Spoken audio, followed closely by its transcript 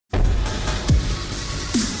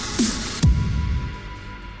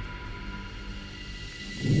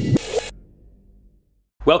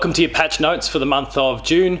Welcome to your patch notes for the month of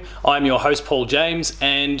June. I'm your host Paul James,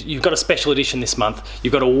 and you've got a special edition this month.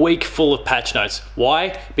 You've got a week full of patch notes.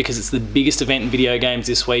 Why? Because it's the biggest event in video games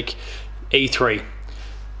this week, E3.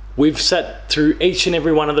 We've sat through each and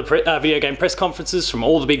every one of the video game press conferences from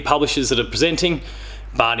all the big publishers that are presenting,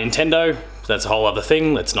 bar Nintendo. That's a whole other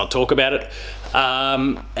thing, let's not talk about it.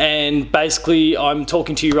 And basically I'm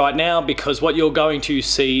talking to you right now because what you're going to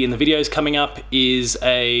see in the videos coming up is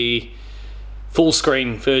a full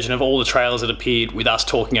screen version of all the trailers that appeared with us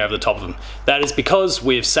talking over the top of them. That is because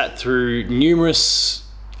we've sat through numerous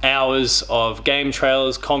hours of game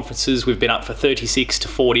trailers, conferences. We've been up for 36 to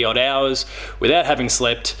 40 odd hours without having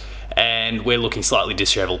slept, and we're looking slightly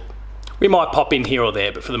disheveled. We might pop in here or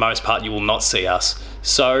there, but for the most part you will not see us.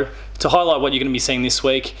 So to highlight what you're going to be seeing this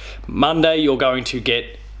week, Monday you're going to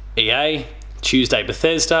get EA, Tuesday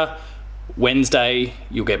Bethesda, Wednesday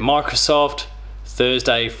you'll get Microsoft,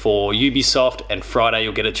 Thursday for Ubisoft, and Friday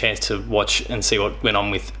you'll get a chance to watch and see what went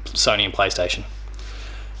on with Sony and PlayStation.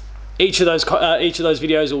 Each of those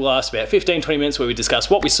videos will last about 15-20 minutes where we discuss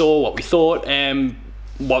what we saw, what we thought, and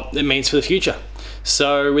what it means for the future.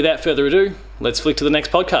 So without further ado, let's flick to the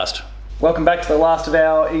next podcast. Welcome back to the last of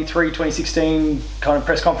our E3 2016 kind of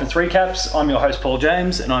press conference recaps. I'm your host Paul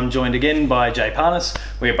James, and I'm joined again by Jay Parnas.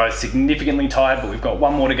 We are both significantly tired, but we've got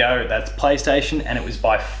one more to go. That's PlayStation, and it was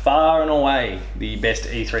by far and away the best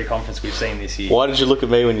E3 conference we've seen this year. Why did you look at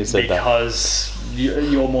me when you said that? Because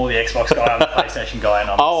you're more the Xbox guy, I'm the PlayStation guy,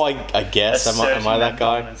 and I'm I guess. Am I that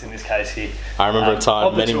guy? In this case here. I remember a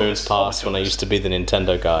time many moons past when I used to be the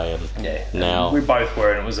Nintendo guy, and now we both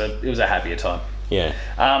were, and it was a happier time. Yeah.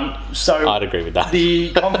 So I'd agree with that.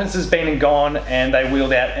 The conference has been and gone, and they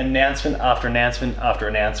wheeled out announcement after announcement after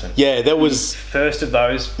announcement. Yeah, there was the first of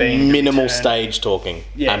those being minimal stage talking.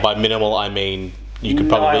 Yeah. And by minimal, I mean you could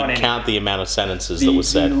probably count the amount of sentences that was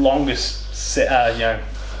said. The longest,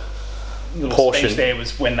 little portion speech there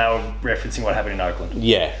was when they were referencing what happened in Oakland.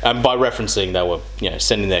 Yeah, and by referencing, they were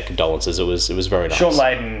sending their condolences. It was very nice. Sean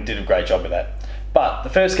Layden did a great job with that. But the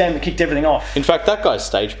first game that kicked everything off. In fact, that guy's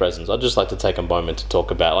stage presence, I'd just like to take a moment to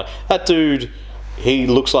talk about. Like that dude, he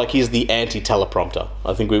looks like he's the anti-teleprompter.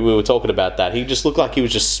 I think we were talking about that. He just looked like he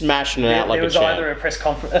was just smashing it out like a champ. There was either a press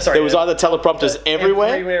conference. There was either teleprompters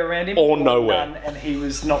everywhere around him, or nowhere, none, and he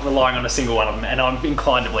was not relying on a single one of them. And I'm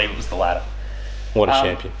inclined to believe it was the latter. What a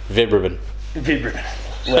champion, Vib Ribbon,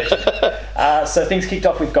 legend. So things kicked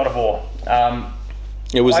off with God of War.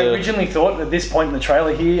 I originally thought at this point in the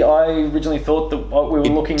trailer here, that we were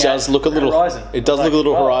looking at Horizon. It does look a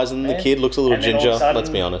little Horizon. The kid looks a little ginger, let's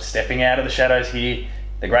be honest. Stepping out of the shadows here,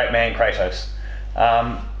 the great man Kratos.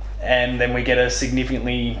 And then we get a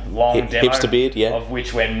significantly long demo, hipster beard, of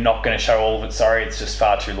which we're not going to show all of it. Sorry, it's just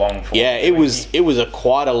far too long for. Yeah, it was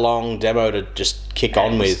quite a long demo to just kick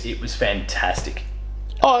on with. It was fantastic.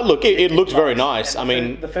 Oh, look, it looked very nice. I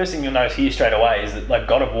mean, the first thing you'll notice here straight away is that like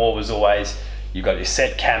God of War was always, you've got your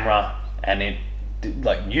set camera, and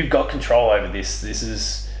you've got control over this. This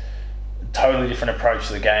is a totally different approach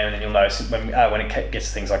to the game, and then you'll notice when it gets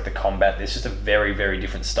to things like the combat, there's just a very, very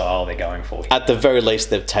different style they're going for. At the very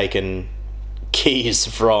least, they've taken keys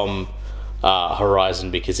from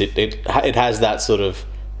Horizon, because it has that sort of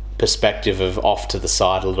perspective of off to the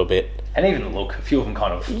side a little bit. And even the look, a few of them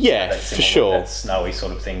kind of... Yeah, for sure. That snowy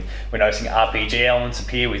sort of thing. We're noticing RPG elements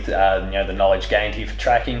appear with the knowledge gained here for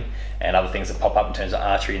tracking, and other things that pop up in terms of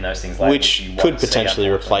archery and those things like that. Which could potentially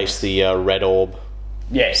replace the red orb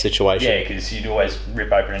situation. Yeah, because you'd always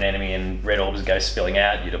rip open an enemy and red orbs go spilling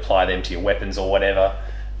out. You'd apply them to your weapons or whatever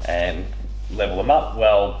and level them up.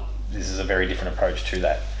 Well, this is a very different approach to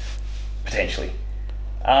that, potentially.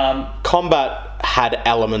 Combat had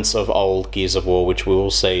elements of old Gears of War, which we will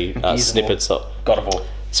see snippets of. God of War.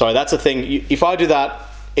 Sorry, that's the thing. If I do that,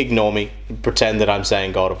 ignore me. Pretend that I'm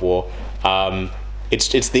saying God of War.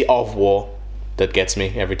 It's the of War that gets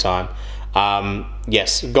me every time.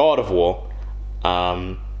 Yes, God of War.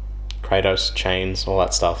 Kratos, chains, all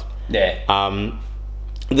that stuff. Yeah.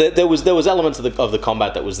 There was elements of the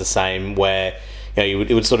combat that was the same, where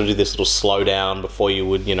it would sort of do this little slowdown before you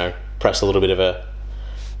would press a little bit of a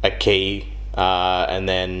key, and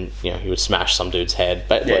then you would smash some dude's head,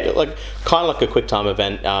 but like kind of like a quick time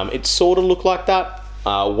event. It sort of looked like that.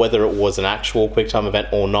 Whether it was an actual quick time event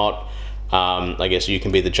or not, I guess you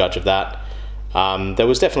can be the judge of that. There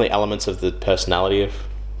was definitely elements of the personality of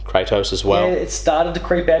Kratos as well. Yeah, it started to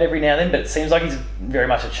creep out every now and then, but it seems like he's very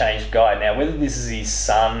much a changed guy now. Whether this is his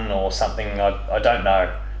son or something, I don't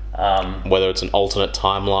know. Whether it's an alternate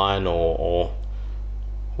timeline or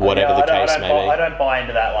whatever the case may be. I don't buy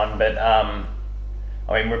into that one, but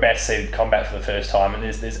we're about to see combat for the first time, and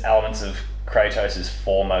there's elements of Kratos'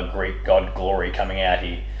 former Greek god glory coming out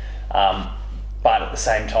here. But at the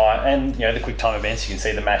same time, and the quick time events, you can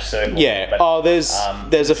see the mash circle. Yeah. But, there's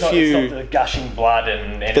a few. It's not the gushing blood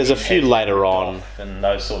and there's a few later on and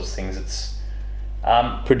those sorts of things. It's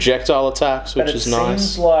projectile attacks, which is nice. But it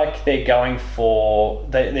seems like they're going for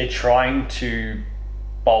they're trying to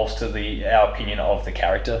bolster our opinion of the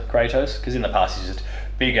character Kratos, because in the past he's just a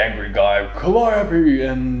big angry guy, Calliope,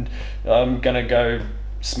 and I'm gonna go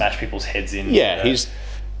smash people's heads in. Yeah, he's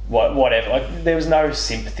whatever. Like, there was no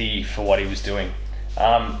sympathy for what he was doing,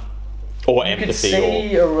 or you empathy. could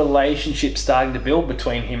see a relationship starting to build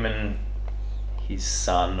between him and his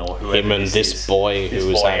son, or whoever. Him and this boy who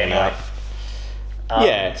was hanging out.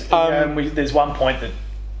 There's one point that,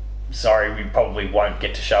 we probably won't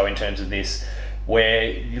get to show in terms of this, where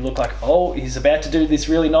you look like, he's about to do this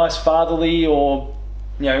really nice fatherly, or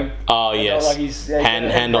yes, like he's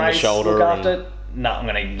hand on the shoulder. Look after. No, I'm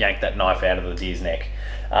going to yank that knife out of the deer's neck.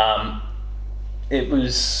 It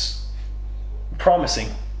was promising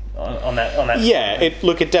on that. Yeah, it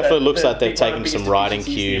definitely looks like they've taken some writing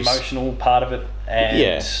cues. The emotional part of it,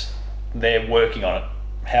 and they're working on it.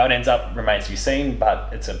 How it ends up remains to be seen,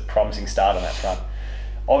 but it's a promising start on that front.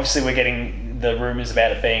 Obviously, we're getting the rumours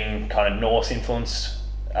about it being kind of Norse influenced,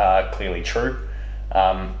 clearly true.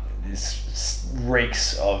 This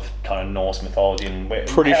reeks of kind of Norse mythology, and how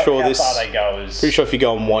far they go is... Pretty sure if you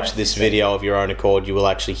go and watch this video of your own accord, you will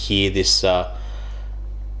actually hear this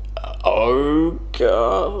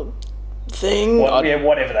ogre thing.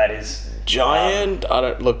 Whatever that is. Giant.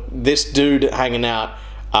 This dude hanging out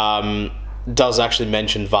does actually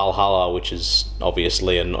mention Valhalla, which is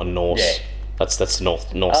obviously a Norse. Yeah. That's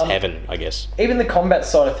Norse heaven, I guess. Even the combat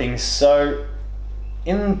side of things. So,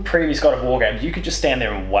 in previous God of War games, you could just stand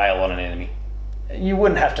there and wail on an enemy. You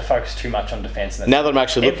wouldn't have to focus too much on defense. Now that I'm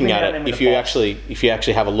actually looking at it, if you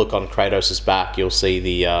actually have a look on Kratos' back, you'll see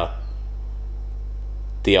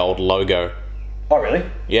the old logo. Oh, really?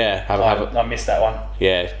 Yeah, I missed that one.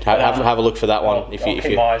 Yeah, have a look for that one. If you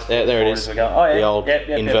there it is. The old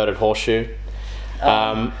inverted horseshoe.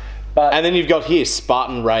 But and then you've got here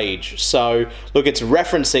Spartan Rage. So look, it's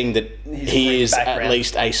referencing that he is at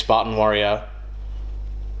least a Spartan warrior.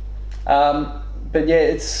 But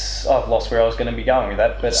yeah, I've lost where I was going to be going with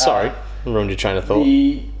that. But sorry, ruined your train of thought.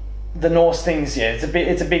 The Norse things, it's a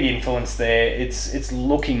big influence there. It's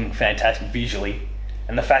looking fantastic visually,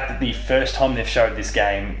 and the fact that the first time they've showed this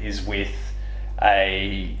game is with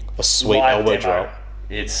a sweet elbow drop.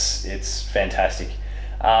 It's fantastic.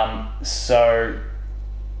 So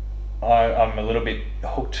I'm a little bit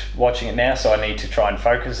hooked watching it now, so I need to try and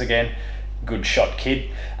focus again. Good shot, kid.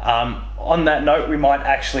 On that note, we might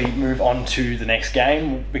actually move on to the next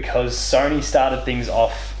game, because Sony started things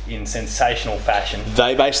off in sensational fashion.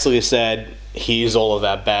 They basically said, here's all of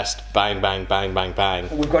our best, bang, bang, bang, bang, bang.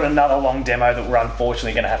 We've got another long demo that we're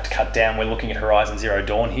unfortunately going to have to cut down. We're looking at Horizon Zero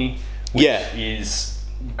Dawn here, which is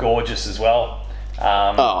gorgeous as well.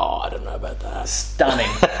 I don't know about that. Stunning.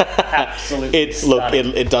 Absolutely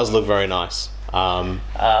stunning. It does look very nice.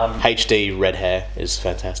 HD red hair is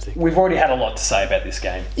fantastic. We've already had a lot to say about this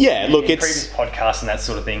game. Yeah, in previous podcasts and that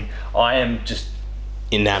sort of thing. I am just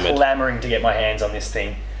enamored, clamoring to get my hands on this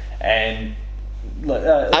thing, and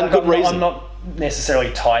good reason. I'm not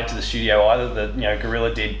necessarily tied to the studio either.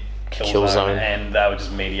 Guerrilla did Killzone, and they were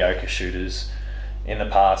just mediocre shooters in the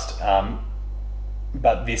past.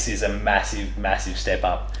 But this is a massive, massive step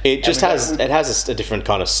up. It just has a different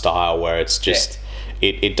kind of style where it's just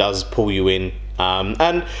it does pull you in.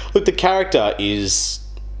 And look, the character is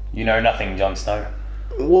nothing, Jon Snow.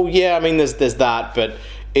 Well, yeah, I mean, there's that, but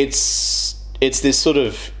it's this sort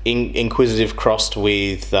of inquisitive crossed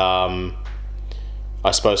with, I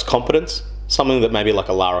suppose, competence. Something that maybe like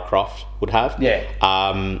a Lara Croft would have. Yeah.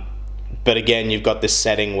 But again, you've got this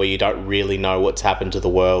setting where you don't really know what's happened to the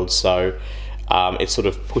world, so it sort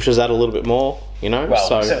of pushes that a little bit more, Well, we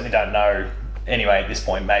certainly don't know anyway at this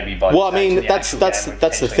point. Maybe by that's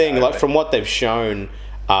the thing. Like, from what they've shown,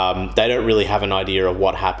 they don't really have an idea of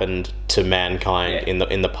what happened to mankind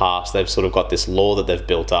in the past. They've sort of got this lore that they've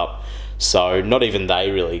built up, so not even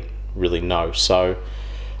they really know. So,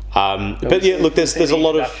 but yeah, look, there's a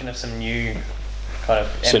lot of some new kind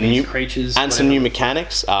of enemies, creatures, and some new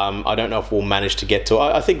mechanics. I don't know if we'll manage to get to it.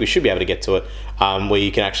 I think we should be able to get to it, where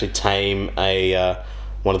you can actually tame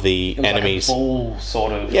one of the enemies, like a bull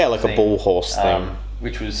sort of like thing, a bull horse thing,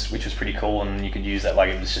 which was pretty cool, and you could use that, like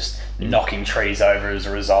it was just knocking trees over as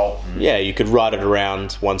a result. You could ride it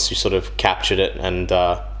around once you sort of captured it and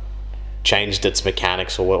changed its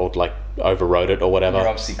mechanics or like overrode it or whatever. You're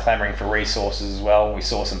obviously clamouring for resources as well. We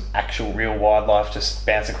saw some actual real wildlife just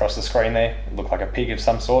bounce across the screen there. It looked like a pig of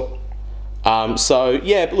some sort. So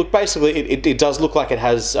yeah, but look, basically it does look like it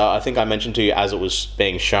has, I think I mentioned to you as it was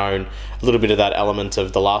being shown, a little bit of that element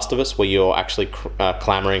of The Last of Us where you're actually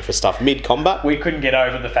clamouring for stuff mid-combat. We couldn't get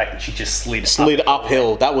over the fact that she just slid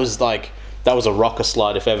uphill. That was a rocker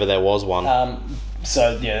slide if ever there was one.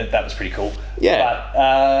 So yeah, that was pretty cool. Yeah.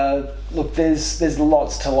 But look, there's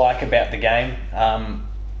lots to like about the game,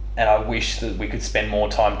 and I wish that we could spend more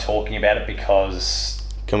time talking about it because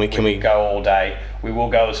can we go all day. We will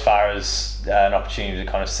go as far as an opportunity to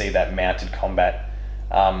kind of see that mounted combat.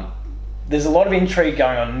 There's a lot of intrigue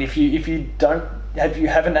going on, and if you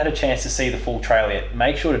haven't had a chance to see the full trailer yet,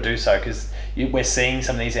 make sure to do so because we're seeing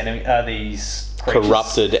some of these these creatures,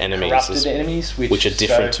 corrupted enemies, which are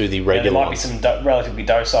different to the regular ones. There might be some relatively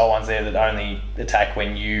docile ones there that only attack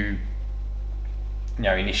when you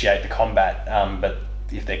initiate the combat, but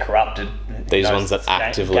if they're corrupted, these ones that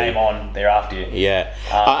actively game on, they're after you. Yeah,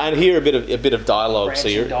 and here a bit of dialogue. So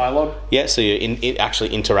you're dialogue. Yeah, so you're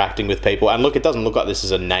actually interacting with people, and look, it doesn't look like this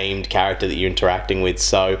is a named character that you're interacting with.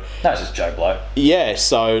 So no, it's just Joe Blow. Yeah,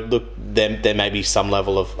 so look, there may be some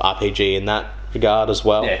level of RPG in that regard as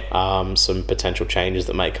well. Yeah. Some potential changes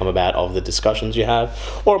that may come about of the discussions you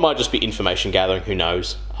have, or it might just be information gathering. Who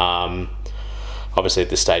knows? Obviously, at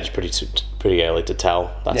this stage, pretty early to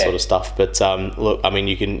tell that sort of stuff. But look, I mean,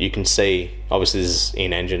 you can see obviously this is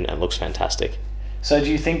in engine and looks fantastic. So,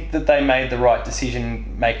 do you think that they made the right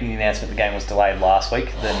decision making the announcement the game was delayed last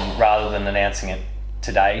week, rather than announcing it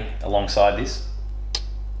today alongside this?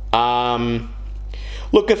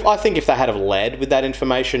 Look, I think if they had have led with that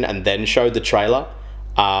information and then showed the trailer,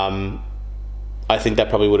 I think that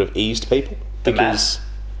probably would have eased people because.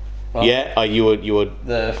 Well, yeah, you would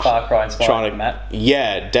the Far Cry inspired map.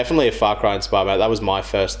 Yeah, definitely a Far Cry inspired map. That was my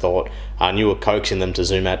first thought, and you were coaxing them to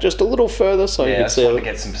zoom out just a little further so you could see. I just wanted to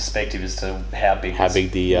get some perspective as to how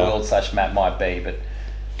big the world/map might be.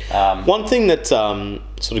 But one thing that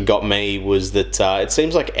sort of got me was that it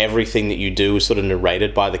seems like everything that you do is sort of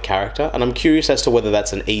narrated by the character, and I'm curious as to whether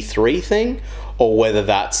that's an E3 thing or whether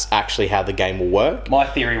that's actually how the game will work. My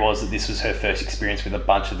theory was that this was her first experience with a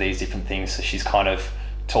bunch of these different things, so she's kind of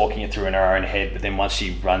talking it through in her own head, but then once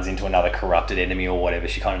she runs into another corrupted enemy or whatever,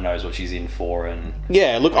 she kind of knows what she's in for. And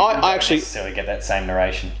yeah, look, I actually necessarily get that same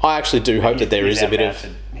narration. I actually do hope that there is a bit of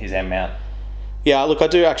his M mount. Yeah, look, I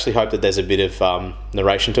do actually hope that there's a bit of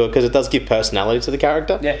narration to it because it does give personality to the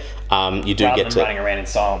character. Yeah, you do rather get than running around in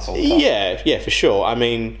silence all the time. Yeah, for sure. I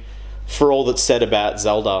mean, for all that's said about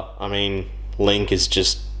Zelda, I mean, Link is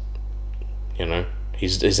just,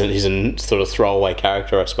 he's a sort of throwaway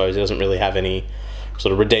character, I suppose. He doesn't really have any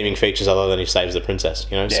sort of redeeming features other than he saves the princess,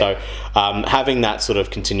 Yeah. So having that sort of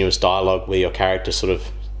continuous dialogue where your character sort of,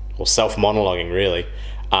 or self-monologuing really,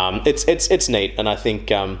 it's neat, and I think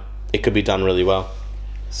it could be done really well.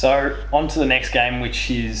 So on to the next game, which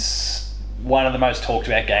is one of the most talked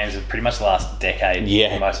about games of pretty much the last decade,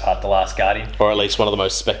 for the most part, The Last Guardian. Or at least one of the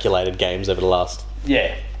most speculated games over the last...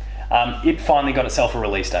 Yeah. It finally got itself a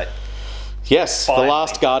release date. Yes, finally. The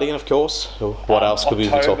Last Guardian, of course. What else could we be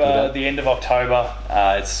talking about? The end of October.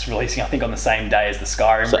 It's releasing, I think, on the same day as the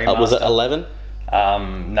Skyrim remaster. Was it 11?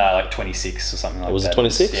 No, like 26 or something like that. Was it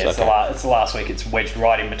 26? Yeah, it's the last week. It's wedged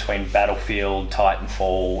right in between Battlefield,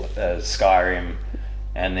 Titanfall, Skyrim,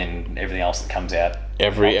 and then everything else that comes out.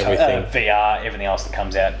 Everything. VR, everything else that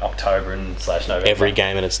comes out in October and /November. Every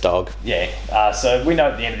game and its dog. Yeah. So we know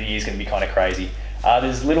at the end of the year is going to be kind of crazy.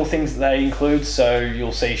 There's little things that they include, so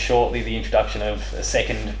you'll see shortly the introduction of a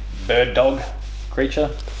second bird dog creature.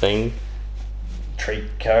 Thing.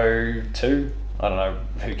 Trico 2? I don't know,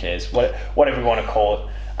 who cares? Whatever we want to call it.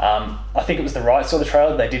 I think it was the right sort of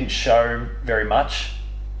trailer. They didn't show very much.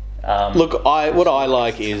 Look, what I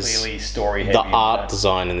like is clearly story heavy. The art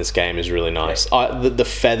design in this game is really nice. Yeah. The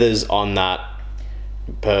feathers on that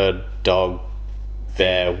bird, dog,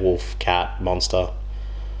 bear, wolf, cat, monster,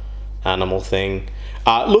 animal thing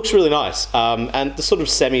looks really nice. And the sort of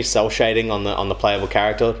semi-cell shading on the playable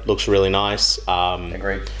character looks really nice.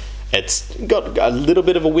 Agreed. It's got a little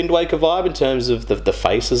bit of a Wind Waker vibe in terms of the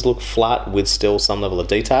faces look flat with still some level of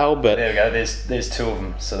detail. But there we go. There's two of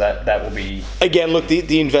them, so that will be. Again, look,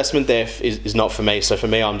 the investment there is not for me. So for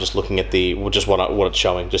me, I'm just looking at what it's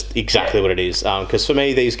showing, just exactly what it is. Because for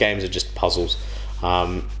me, these games are just puzzles,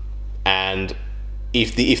 and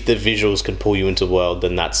if the visuals can pull you into the world,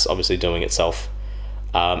 then that's obviously doing itself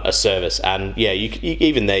a service. And yeah, you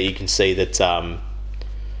even there you can see that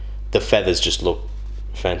the feathers just look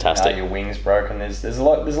fantastic. Your wings broken. There's a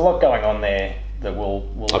lot going on there that we'll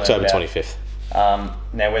October 25th.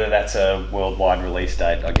 Now whether that's a worldwide release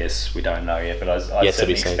date, I guess we don't know yet. But I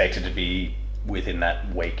certainly expect it to be within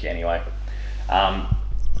that week anyway.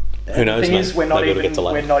 Who knows, The thing mate? is, we're Maybe it'll get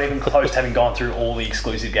delayed. not even close to having gone through all the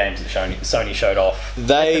exclusive games that Sony showed off at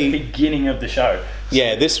They- the beginning of the show.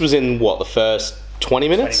 Yeah, this was in, what, the first 20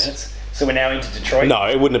 minutes? 20 minutes. So we're now into Detroit. No,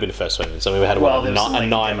 it wouldn't have been the first 20 minutes. I mean, we had there was some a lengthy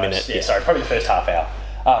 9 demos. minute. Yeah, sorry, probably the first half hour.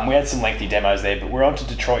 We had some lengthy demos there, but we're on to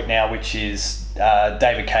Detroit now, which is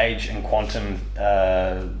David Cage and Quantum.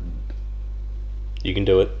 You can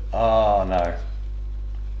do it. Oh no,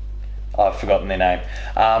 I've forgotten their name.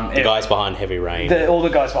 The guys behind Heavy Rain. All the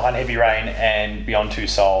guys behind Heavy Rain and Beyond Two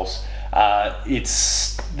Souls.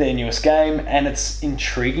 It's their newest game, and it's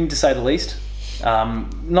intriguing to say the least.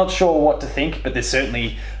 Not sure what to think, but there's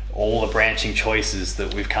certainly all the branching choices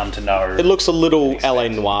that we've come to know. It looks a little LA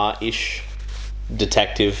Noire-ish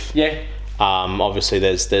detective. Yeah. Obviously,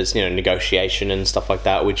 there's negotiation and stuff like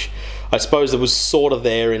that, which I suppose that was sort of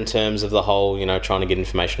there in terms of the whole trying to get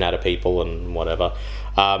information out of people and whatever.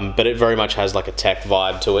 But it very much has like a tech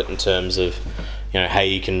vibe to it in terms of how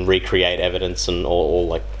you can recreate evidence and or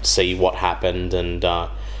like see what happened and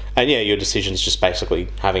yeah, your decisions just basically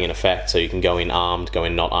having an effect. So you can go in armed, go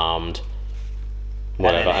in not armed,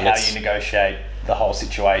 whatever. And then how you negotiate the whole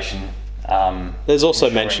situation. There's also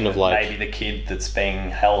ensuring mention of that like maybe the kid that's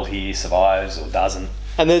being held here survives or doesn't.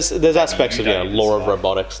 and there's aspects you of don't even law of survive.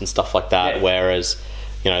 robotics and stuff like that. Yeah. Whereas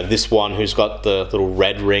this one who's got the little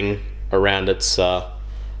red ring around its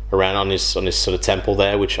around on his sort of temple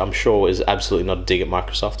there, which I'm sure is absolutely not a dig at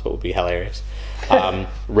Microsoft, but would be hilarious.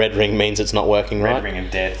 Red ring means it's not working right. Red ring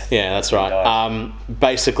of death. Yeah, that's right.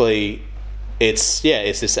 Basically, it's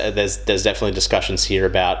this. There's definitely discussions here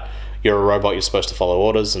about you're a robot, you're supposed to follow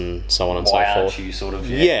orders, and so on and Why so aren't forth. you sort of?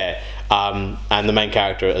 Yeah. And the main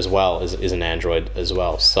character as well is an android as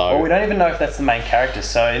well. So Well, we don't even know if that's the main character.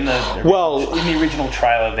 So in the original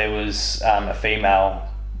trailer, there was a female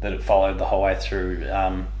that it followed the whole way through.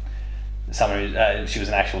 Someone who, she was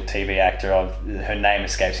an actual TV actor. Her name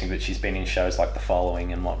escapes me, but she's been in shows like The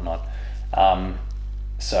Following and whatnot.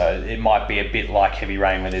 So it might be a bit like Heavy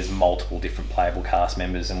Rain, where there's multiple different playable cast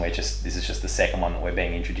members, and this is just the second one that we're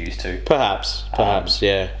being introduced to. perhaps,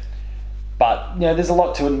 yeah. But there's a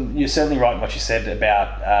lot to it. And you're certainly right in what you said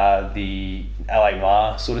about the LA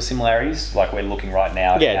Noire sort of similarities. Like we're looking right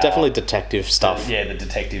now. Yeah, definitely detective stuff. Yeah, the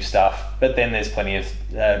detective stuff. But then there's plenty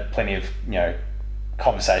of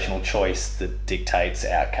conversational choice that dictates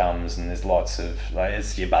outcomes, and there's lots of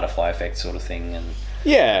it's your butterfly effect sort of thing. And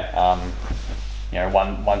Yeah.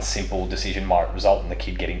 one simple decision might result in the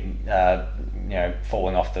kid getting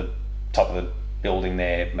falling off the top of the building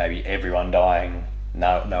there. Maybe everyone dying.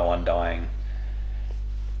 No one dying.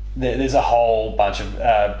 There's a whole bunch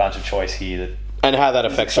of choice here that. And how that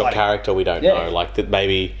affects your exciting. character, we don't know. Like that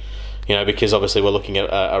maybe, because obviously we're looking at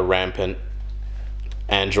a rampant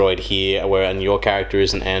android here, and your character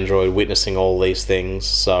is an android witnessing all these things.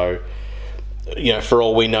 So, for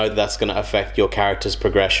all we know, that's going to affect your character's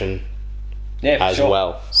progression as sure.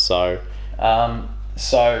 well. So,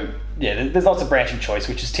 there's lots of branching choice,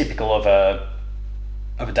 which is typical of a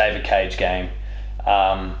David Cage game.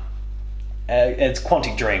 It's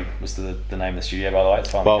Quantic Dream was the name of the studio, by the way.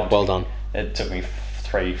 It's finally well done. It took me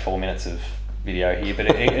 3-4 minutes of video here, but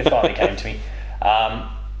it finally came to me.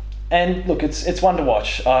 And look, it's one to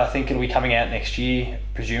watch. I think it'll be coming out next year,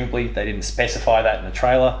 presumably. They didn't specify that in the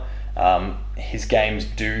trailer. His games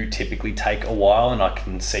do typically take a while, and I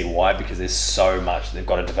can see why, because there's so much they've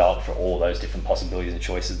got to develop for all those different possibilities and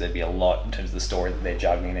choices. There'd be a lot in terms of the story that they're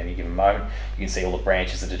juggling at any given moment. You can see all the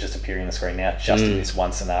branches that are just appearing on the screen now, just in this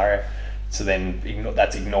one scenario. So then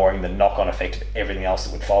that's ignoring the knock-on effect of everything else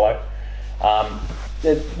that would follow.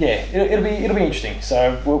 It'll be interesting.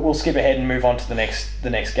 So we'll skip ahead and move on to the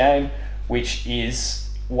next game, which is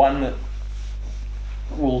one that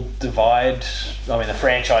will divide. I mean, the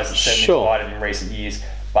franchise has certainly divided in recent years,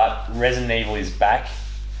 but Resident Evil is back.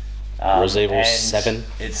 Resident Evil and 7.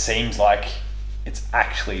 It seems like it's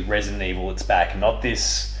actually Resident Evil that's back, not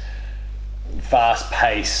this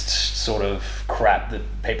fast-paced sort of crap that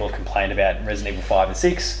people have complained about in Resident Evil 5 and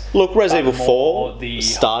 6. Look, Resident Evil 4 the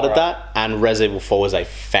started horror. that, and Resident Evil 4 was a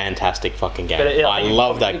fantastic fucking game. I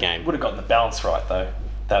love that game. Would have gotten the balance right, though.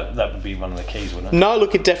 That would be one of the keys, wouldn't it? No,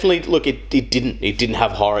 look, it didn't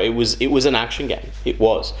have horror. It was an action game. It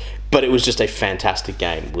was, but it was just a fantastic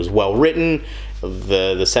game. It was well written.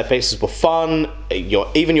 The set pieces were fun.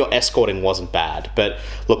 Even your escorting wasn't bad. But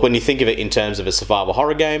look, when you think of it in terms of a survival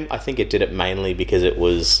horror game, I think it did it mainly because it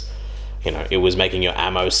was, it was making your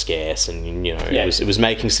ammo scarce, and it was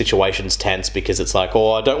making situations tense because it's like,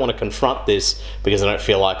 oh, I don't want to confront this because I don't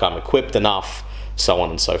feel like I'm equipped enough, so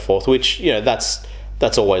on and so forth. Which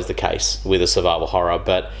that's always the case with a survival horror.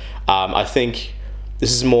 But I think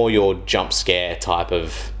this is more your jump scare type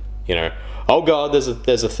of you know, oh god,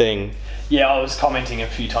 there's a thing. Yeah, I was commenting a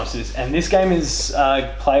few times to this, and this game is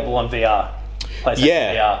playable on VR.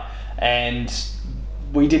 PlayStation VR, and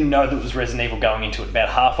we didn't know that it was Resident Evil going into it. About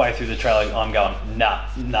halfway through the trailer, I'm going, nah,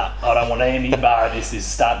 I don't want any bar of this. This is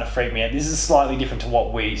starting to freak me out. This is slightly different to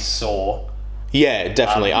what we saw. Yeah,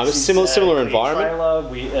 definitely. I'm a similar environment. Trailer.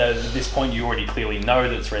 At this point, you already clearly know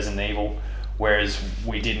that it's Resident Evil, whereas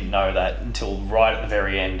we didn't know that until right at the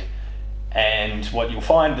very end. And what you'll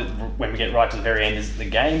find that when we get right to the very end is that the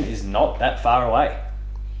game is not that far away.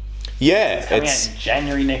 Yeah, it's coming out in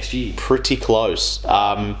January next year. Pretty close.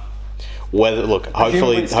 Hopefully,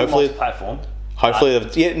 multi-platform.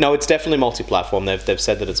 It's definitely multi-platform. They've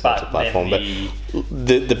said that it's multi-platform, but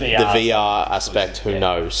the VR aspect, who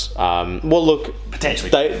knows? Potentially.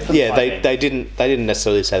 They didn't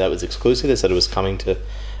necessarily say that was exclusive. They said it was coming to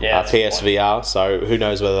PSVR. So who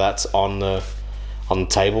knows whether that's on the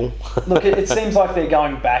table. Look, it seems like they're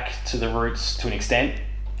going back to the roots to an extent,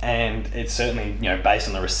 and it's certainly, based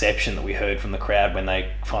on the reception that we heard from the crowd when they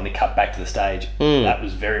finally cut back to the stage. That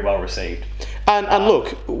was very well received. And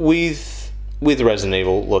look, with Resident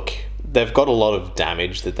Evil, look, they've got a lot of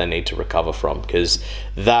damage that they need to recover from, because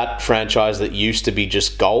that franchise that used to be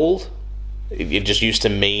just gold, it just used to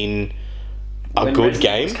mean a good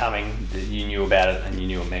game. Was coming, you knew about it, and you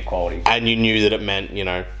knew it meant quality, and you knew that it meant,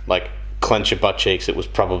 clench your butt cheeks, it was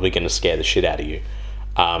probably going to scare the shit out of you.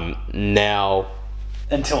 Now,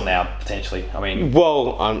 until now, potentially. I mean,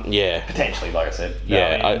 potentially, like I said.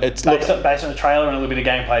 Yeah, it's based on the trailer and a little bit of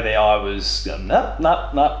gameplay there. I was no,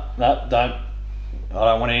 don't. I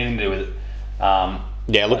don't want anything to do with it.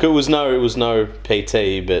 It was no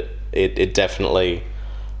PT, but it definitely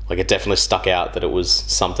stuck out that it was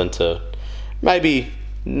something to maybe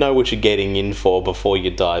know what you're getting in for before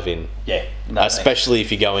you dive in. Yeah. Especially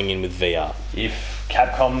if you're going in with VR. If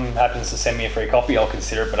Capcom happens to send me a free copy, I'll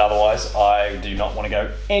consider it, but otherwise I do not want to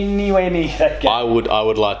go anywhere near that game. I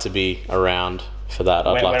would like to be around for that.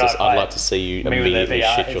 I'd like to see you immediately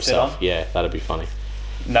shit yourself. Yeah, that'd be funny.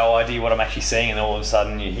 No idea what I'm actually seeing, and all of a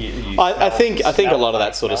sudden you I think a lot of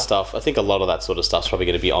that sort of stuff. I think a lot of that sort of stuff's probably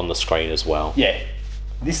going to be on the screen as well. Yeah.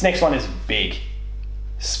 This next one is big.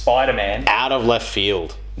 Spider-Man. Out of left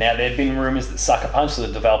field. Now, there had been rumours that Sucker Punch, the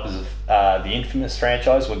developers of the Infamous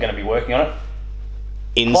franchise, were going to be working on it.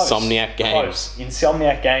 Insomniac Games. Close.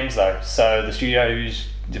 Insomniac Games, though. So, the studio who's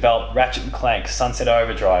developed Ratchet & Clank, Sunset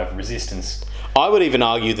Overdrive, Resistance. I would even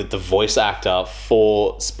argue that the voice actor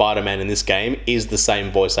for Spider-Man in this game is the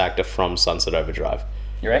same voice actor from Sunset Overdrive.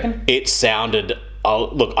 You reckon? It sounded...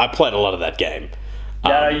 look, I played a lot of that game.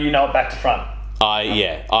 No, you know it back to front.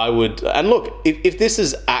 I would. And look, if this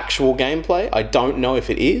is actual gameplay, I don't know if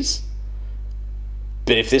it is.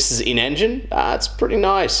 But if this is in-engine, it's pretty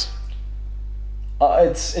nice.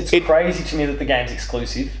 It's crazy to me that the game's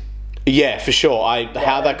exclusive. Yeah, for sure.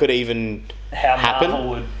 How that could even happen. Marvel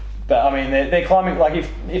would... But, I mean, they're climbing... Like,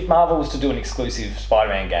 if Marvel was to do an exclusive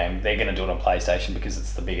Spider-Man game, they're going to do it on PlayStation because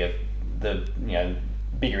it's the bigger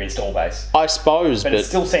install base. I suppose, but... it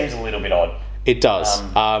still seems a little bit odd. It does.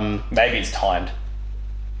 Maybe it's timed.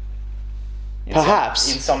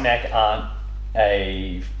 Perhaps. Insomniac aren't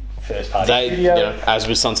a first-party studio. As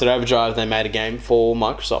with Sunset Overdrive, they made a game for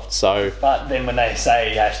Microsoft, so... But then when they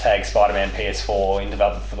say hashtag Spider-Man PS4 in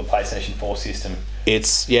development for the PlayStation 4 system... It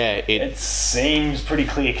seems pretty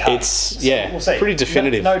clear-cut. We'll see. Pretty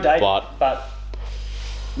definitive. No date, but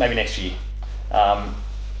maybe next year.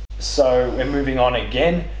 So we're moving on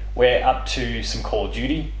again. We're up to some Call of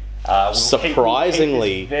Duty. Surprisingly, we'll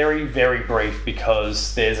keep very, very brief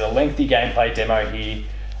because there's a lengthy gameplay demo here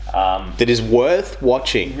that is worth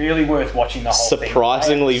watching. Really worth watching the whole thing.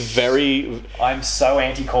 I'm so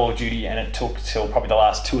anti Call of Duty, and it took till probably the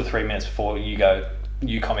last 2 or 3 minutes before you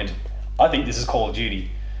commented, I think this is Call of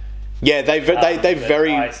Duty. Yeah,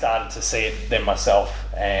 I started to see it then myself,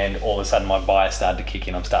 and all of a sudden my bias started to kick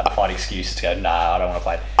in. I'm starting to find excuses to go, nah, I don't want to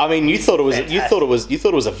play it. I mean, you thought it was a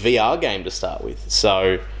VR game to start with,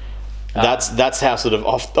 so that's how sort of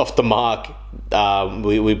off the mark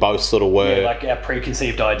we both sort of were. Yeah, like our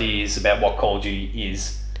preconceived ideas about what Call of Duty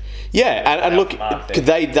is. Yeah, and look,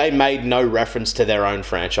 they made no reference to their own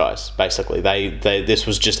franchise. Basically, this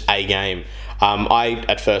was just a game.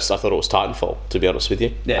 At first I thought it was Titanfall, to be honest with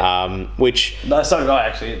you. Yeah. So did I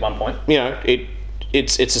actually at one point.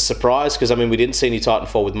 It's a surprise because we didn't see any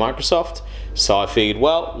Titanfall with Microsoft, so I figured,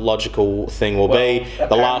 logical thing will be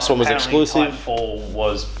the last one was exclusive. Titanfall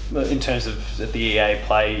was, in terms of the EA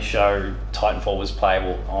Play show, Titanfall was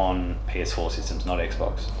playable on PS4 systems, not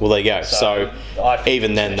Xbox. Well, there you go. So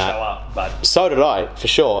even then so did I, for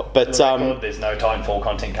sure. But there's no Titanfall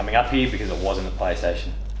content coming up here because it wasn't a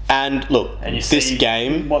PlayStation. And look, And you this see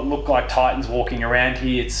game, what look like Titans walking around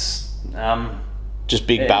here. It's just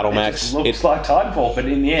big battle it max. just looks like Titanfall, but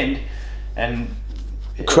in the end, and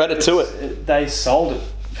Credit to it. they sold it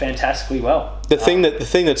fantastically well. The thing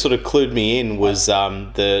that sort of clued me in was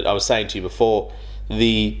I was saying to you before,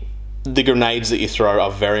 the grenades that you throw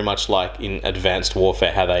are very much like in Advanced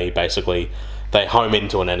Warfare, how they basically they home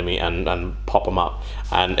into an enemy and pop them up.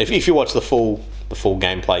 And if you watch the full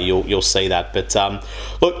gameplay, you'll see that. But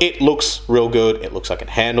look, it looks real good. It looks like it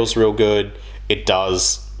handles real good. It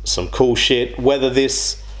does some cool shit. Whether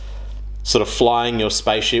this sort of flying your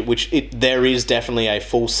spaceship, there is definitely a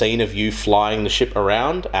full scene of you flying the ship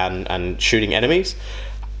around and shooting enemies.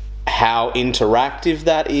 How interactive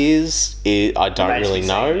that is I don't really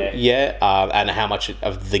know. And how much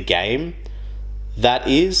of the game that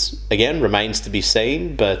is, again, remains to be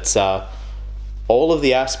seen. But all of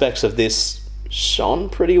the aspects of this shone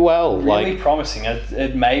pretty well. Really promising.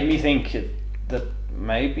 It made me think that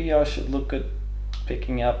maybe I should look at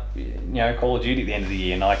picking up, Call of Duty at the end of the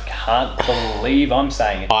year, and I can't believe I'm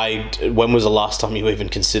saying it. When was the last time you even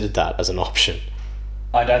considered that as an option?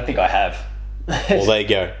 I don't think I have. Well, there you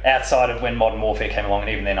go. Outside of when Modern Warfare came along, and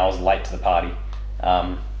even then I was late to the party.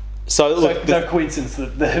 So no coincidence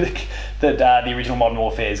that the original Modern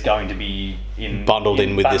Warfare is going to be bundled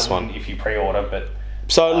in with this one if you pre-order. But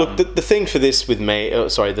so look, the thing for this with me,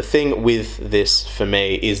 the thing with this for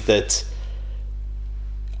me is that.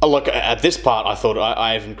 Look, at this part, I thought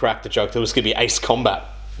I even cracked the joke that it was going to be Ace Combat,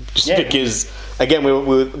 because again we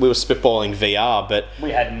were spitballing VR, but we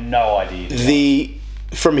had no idea.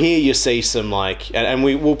 From here you see some and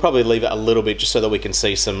we'll probably leave it a little bit just so that we can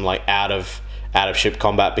see some out of ship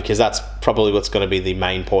combat, because that's probably what's going to be the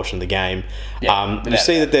main portion of the game. You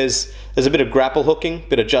see that there's a bit of grapple hooking,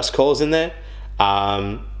 bit of just cause in there,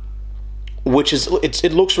 which is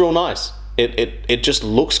it looks real nice. It just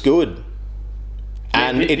looks good.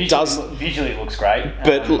 And visually it looks great,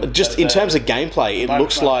 but just in terms of gameplay, it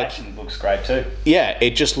looks like action looks great too. Yeah,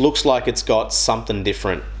 it just looks like it's got something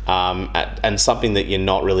different, and something that you're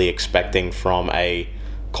not really expecting from a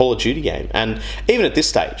Call of Duty game. And even at this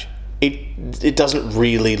stage, it doesn't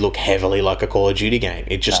really look heavily like a Call of Duty game.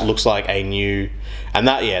 It just looks like a new, and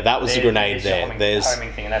that was the grenade there. There's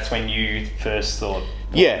homing thing, and that's when you first thought.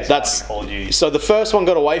 That's Call of Duty. So the first one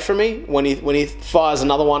got away from me when he fires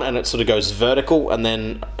another one, and it sort of goes vertical, and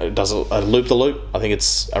then it does a loop the loop. I think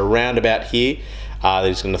it's around about here. They're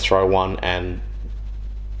just going to throw one, and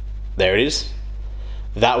there it is.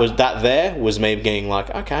 That there was me being like,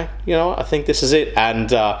 okay, I think this is it.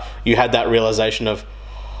 And you had that realization of,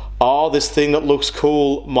 this thing that looks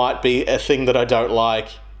cool might be a thing that I don't like.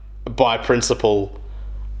 By principle,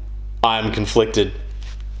 I'm conflicted.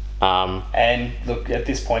 And look, at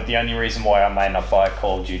this point, the only reason why I may not buy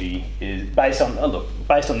Call of Duty is based on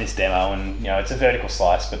this demo, and it's a vertical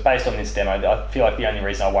slice. But based on this demo, I feel like the only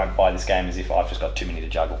reason I won't buy this game is if I've just got too many to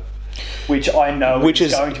juggle, which I know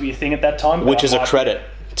is going to be a thing at that time. Which is a credit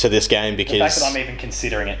to this game, because the fact that I'm even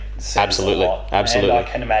considering it says absolutely, a lot. absolutely. And I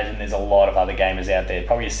can imagine there's a lot of other gamers out there,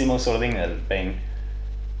 probably a similar sort of thing, that have been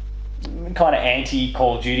kind of anti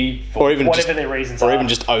Call of Duty for whatever their reasons are, or even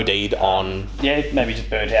just OD'd on. Maybe just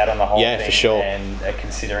burnt out on the whole thing. Yeah, for sure. And are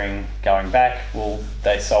considering going back. Well,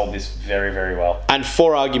 they sold this very, very well. And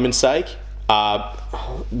for argument's sake,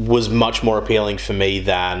 was much more appealing for me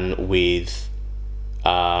than with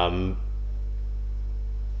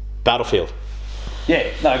Battlefield. Yeah,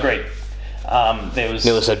 no, agreed. There was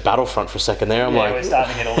nearly said Battlefront for a second there. We're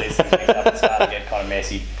starting to get all these things mixed up. It's starting to get kind of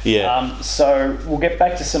messy. Yeah. So we'll get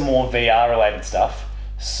back to some more VR related stuff.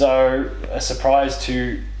 So a surprise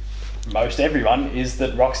to most everyone is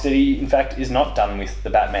that Rocksteady, in fact, is not done with the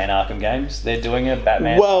Batman Arkham games. They're doing a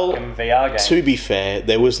Batman Arkham VR game. To be fair,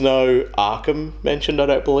 there was no Arkham mentioned, I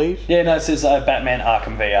don't believe. Yeah, no, it says Batman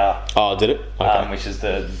Arkham VR. Oh, did it? Okay. Which is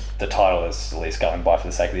the title is at least going by for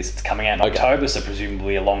the sake of this. It's coming out in October, so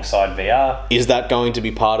presumably alongside VR. Is that going to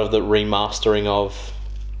be part of the remastering of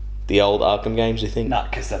the old Arkham games, you think? No,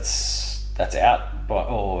 because that's out,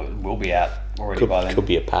 or will be out already by then. Could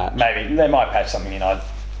be a patch. Maybe they might patch something in.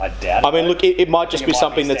 I doubt it. I mean, look, it might just be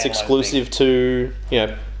something that's exclusive to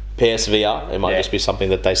PSVR. It might just be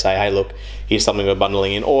something that they say, hey, look, here's something we're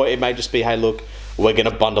bundling in. Or it may just be, hey, look, we're going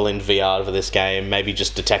to bundle in VR for this game, maybe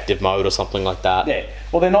just detective mode or something like that. Yeah.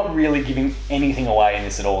 Well, they're not really giving anything away in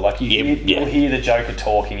this at all. Like, you'll hear the Joker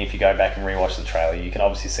talking if you go back and rewatch the trailer. You can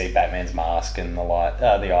obviously see Batman's mask and the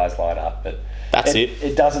eyes light up, but that's it.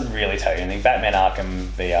 It doesn't really tell you anything. Batman Arkham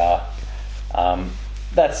VR,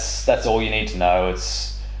 that's all you need to know.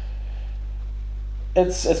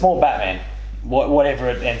 It's more Batman, whatever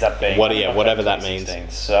it ends up being. Whatever that means.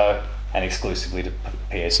 So and exclusively to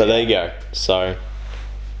PS. So there you go. So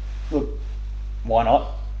Look, why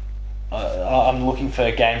not? I'm looking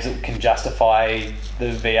for games that can justify the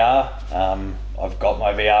VR. I've got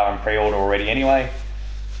my VR on pre-order already anyway.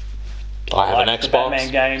 I have like an the Xbox,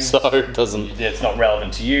 Batman games. so it doesn't. It's not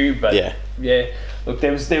relevant to you, but yeah. Look,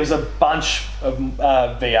 there was a bunch of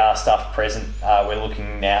VR stuff present. We're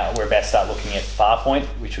about to start looking at Farpoint,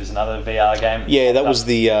 which was another VR game. Yeah, that was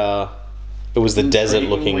the. It was the desert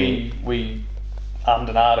looking. We ummed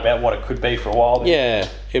and ahed about what it could be for a while. Yeah,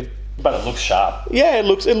 but it looks sharp. Yeah, it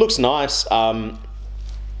looks nice.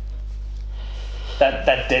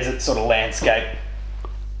 That desert sort of landscape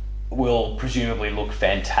will presumably look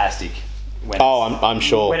fantastic. I'm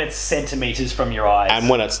sure. When it's centimeters from your eyes, and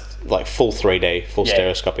when it's like full 3D,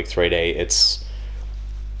 stereoscopic 3D, it's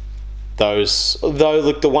those. Though,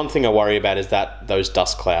 look, the one thing I worry about is that those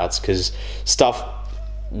dust clouds, because stuff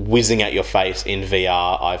whizzing at your face in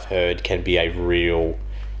VR, I've heard, can be a real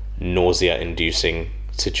nausea-inducing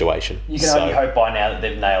situation. You can only hope by now that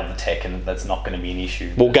they've nailed the tech and that's not going to be an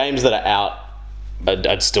issue. Well, games that are out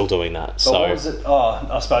are still doing that. But what was it? Oh,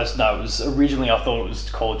 I suppose no. It was originally, I thought it was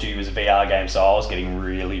Call of Duty was a VR game, so I was getting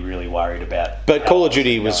really, really worried about. But Call of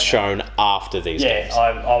Duty was shown after these games. Yeah,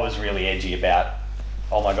 I was really edgy about.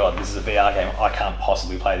 Oh my god, this is a VR game. I can't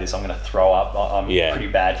possibly play this. I'm going to throw up. I'm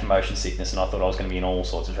pretty bad for motion sickness, and I thought I was going to be in all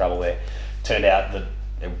sorts of trouble there. Turned out that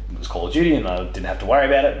it was Call of Duty, and I didn't have to worry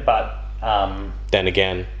about it. But then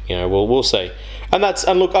again, we'll see.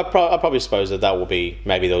 And look, I probably suppose that will be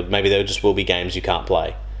maybe there just will be games you can't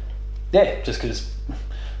play. Yeah, just because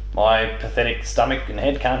my pathetic stomach and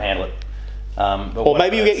head can't handle it. Or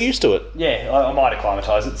maybe you get used to it. Yeah, I might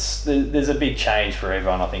acclimatise. There's a big change for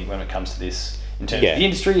everyone, I think, when it comes to this, in terms of the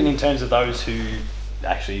industry and in terms of those who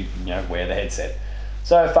actually wear the headset.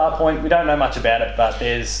 So Farpoint, we don't know much about it, but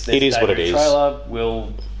there's it is what it is. Trailer.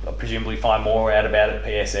 We'll presumably find more out about it at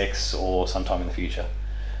PSX or sometime in the future.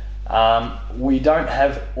 We don't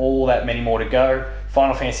have all that many more to go.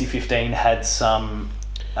 Final Fantasy 15 had some.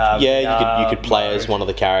 You could play as one of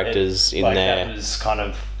the characters in there. That was kind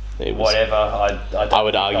of whatever. I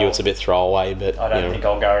would argue it's a bit throwaway, but I don't think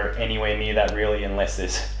I'll go anywhere near that really, unless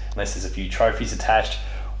there's a few trophies attached.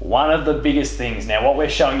 One of the biggest things now, what we're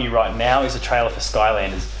showing you right now is a trailer for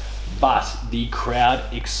Skylanders, but the crowd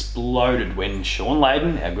exploded when Sean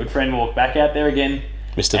Layden, our good friend, walked back out there again.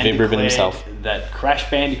 Mr. Vibravin himself. That Crash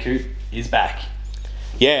Bandicoot is back.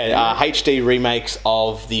 Yeah, HD remakes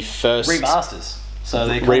of the first remasters. So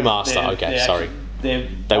they're sorry. They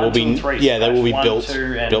will be they will be built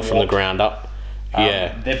from the ground up.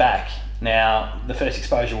 They're back. Now, the first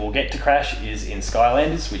exposure we'll get to Crash is in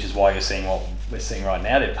Skylanders, which is why you're seeing what we're seeing right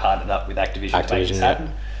now. They've partnered up with Activision to make this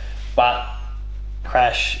happen. But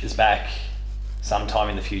Crash is back sometime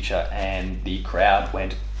in the future, and the crowd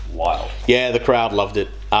went wild. Yeah, the crowd loved it.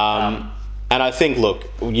 And I think, look,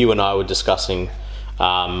 you and I were discussing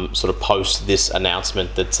sort of post this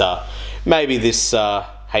announcement that maybe this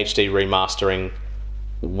HD remastering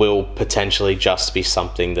will potentially just be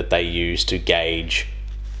something that they use to gauge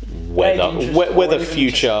whether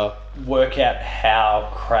future work out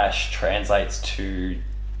how Crash translates to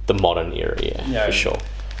the modern era, for sure.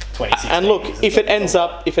 2016. And look, if it ends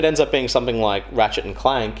up being something like Ratchet and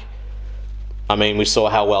Clank, I mean, we saw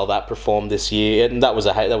how well that performed this year, and that was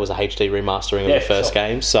a HD remastering of the first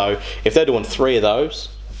game. So if they're doing 3 of those,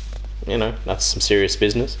 that's some serious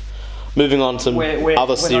business. Moving on to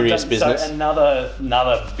other serious business. So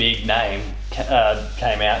another big name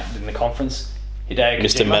came out in the conference. Hideo Kojima,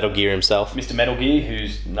 Mr. Metal Gear himself. Mr. Metal Gear,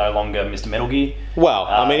 who's no longer Mr. Metal Gear. Well,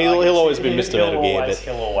 I mean, he'll always be Mr. Metal Gear, but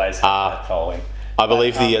he'll always have that following. I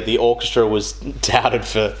believe the orchestra was touted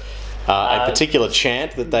for a particular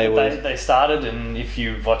chant that they started, and if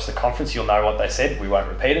you watch the conference, you'll know what they said. We won't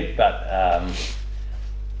repeat it, but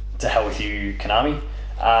to hell with you, Konami.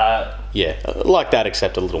 Like that,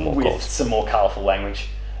 except a little more with some more colourful language.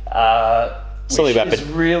 Something about is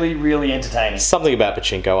really, really entertaining. Something about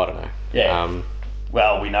pachinko, I don't know. Yeah.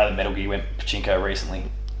 Well, we know that Metal Gear went pachinko recently.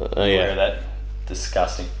 Aware of that?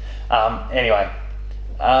 Disgusting. Anyway,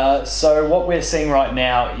 so what we're seeing right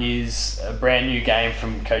now is a brand new game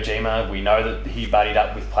from Kojima. We know that he buddied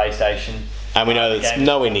up with PlayStation. And we know that it's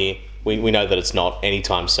nowhere near. We know that it's not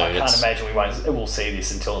anytime soon. I can't imagine we'll see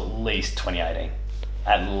this until at least 2018.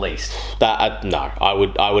 At least. No,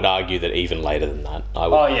 I would argue that even later than that.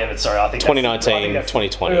 But sorry, I think 2019, that's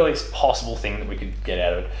 2020. The earliest possible thing that we could get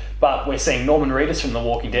out of it. But we're seeing Norman Reedus from The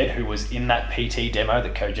Walking Dead, who was in that PT demo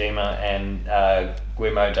that Kojima and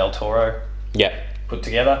Guillermo del Toro put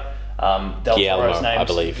together. Del Guillermo, Toro's name, I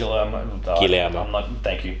believe. Guillermo. Guillermo.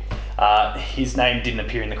 Thank you. His name didn't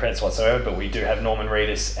appear in the credits whatsoever, but we do have Norman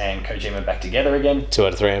Reedus and Kojima back together again. 2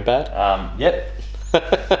 out of 3 ain't bad.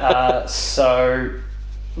 Yep. So,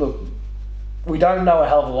 look, we don't know a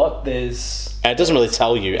hell of a lot. And it doesn't really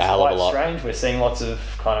tell you a hell of a lot. It's quite strange. We're seeing lots of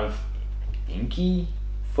kind of inky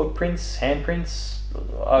footprints, handprints.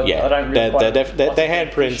 I don't really they're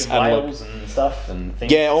handprints and whales and stuff and things.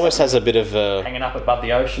 Yeah, it almost has a bit of hanging up above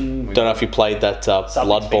the ocean. Don't know if you played that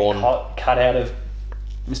Bloodborne cut out of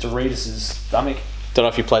Mr. Reedus's stomach. Don't know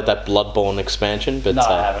if you played that Bloodborne expansion, but no,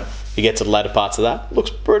 I haven't. You get to the later parts of that.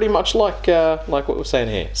 Looks pretty much like what we're saying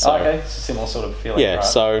here. So, okay, it's a similar sort of feeling. Yeah, right?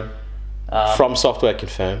 So From Software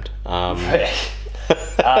confirmed. Look,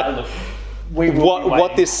 we will be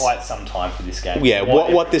waiting quite some time for this game. Yeah,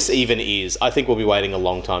 what this even is. I think we'll be waiting a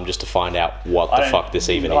long time just to find out what the fuck this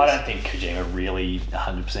even is. I don't think Kojima really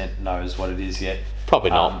 100% knows what it is yet.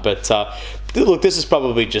 Probably not. But look, this is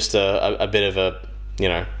probably just a bit of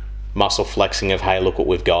a muscle flexing of, hey, look what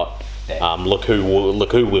we've got. Yeah. Look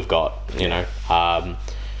who we've got.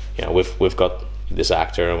 We've got this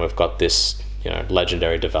actor and we've got this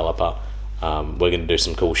legendary developer. We're going to do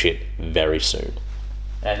some cool shit very soon.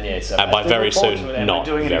 And so by very soon, not we're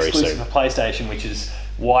doing an very soon. Exclusive for PlayStation, which is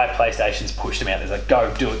why PlayStation's pushed them out. There's like,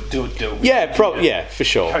 go, do it. Yeah, for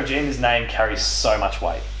sure. Kojima's name carries so much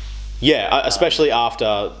weight. Yeah, especially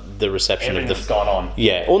after the reception everything of that's gone on.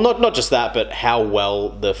 Yeah, well, not just that, but how well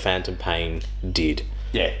the Phantom Pain did.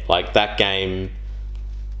 Yeah, like that game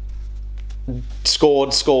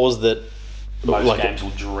scored scores that most games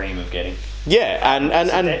will dream of getting. Yeah,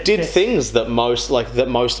 and did things that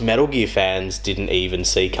most Metal Gear fans didn't even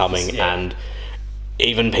see coming, and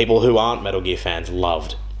even people who aren't Metal Gear fans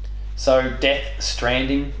loved. So Death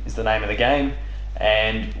Stranding is the name of the game,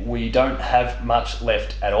 and we don't have much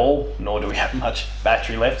left at all, nor do we have much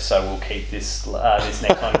battery left, so we'll keep this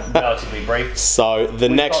next one relatively brief. So the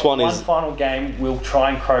next one is... one final game. We'll try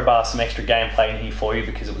and crowbar some extra gameplay in here for you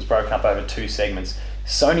because it was broken up over 2 segments.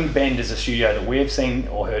 Sony Bend is a studio that we have seen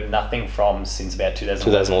or heard nothing from since about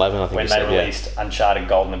 2011 I think when they released Uncharted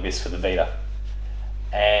Golden Abyss for the Vita.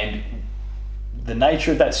 And the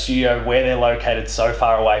nature of that studio, where they're located so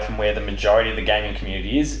far away from where the majority of the gaming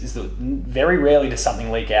community is that very rarely does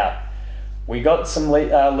something leak out. We got some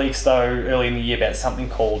leaks though early in the year about something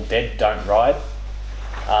called Dead Don't Ride.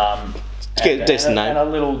 Decent name. And a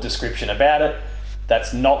little description about it.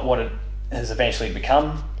 That's not what it has eventually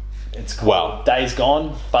become. It's called Days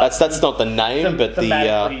Gone, but that's not the name, but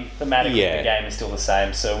thematically the game is still the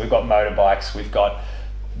same. So we've got motorbikes, we've got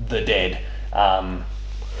the dead,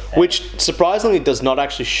 which surprisingly does not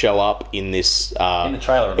actually show up in this in the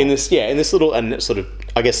trailer. In this little, and sort of,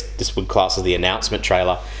 I guess this would class as the announcement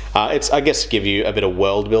trailer. It's, I guess, to give you a bit of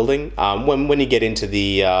world building. When you get into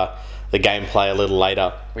the gameplay a little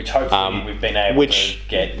later, which hopefully we've been able to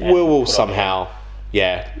get, we'll somehow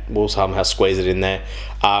squeeze it in there.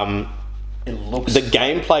 The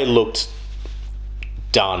gameplay looked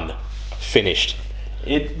done, finished.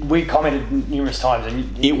 We commented numerous times,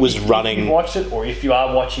 and it was running. If you watched it, or if you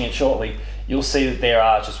are watching it shortly, you'll see that there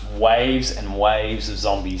are just waves and waves of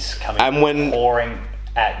zombies coming, pouring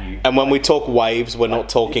at you. And when we talk waves, we're not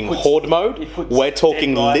talking horde mode. We're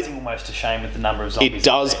talking Dead Rising almost to shame with the number of zombies. It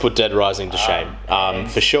does put Dead Rising to shame,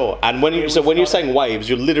 for sure. And when you're saying waves,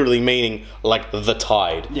 you're literally meaning like the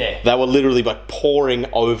tide. Yeah, they were literally like pouring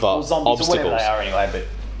over zombies, obstacles. Or whatever they are anyway, but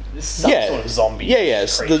this is some sort of zombie. Yeah.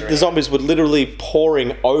 The zombies were literally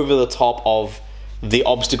pouring over the top of the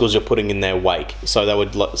obstacles you're putting in their wake. So they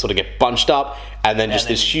would sort of get bunched up, and then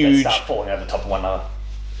this huge start falling over the top of one another.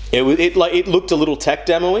 It looked a little tech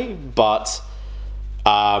demo-y, but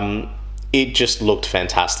it just looked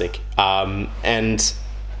fantastic. And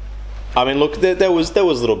I mean, look, there was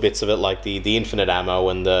little bits of it, like the infinite ammo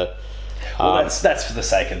and the. That's for the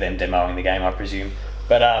sake of them demoing the game, I presume.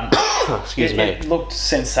 But it looked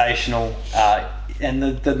sensational. And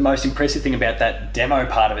the most impressive thing about that demo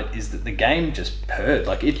part of it is that the game just purred.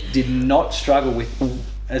 Like, it did not struggle with,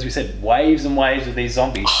 as we said, waves and waves of these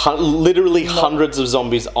zombies. Literally hundreds of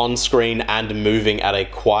zombies on screen and moving at a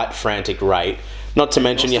quite frantic rate. Not to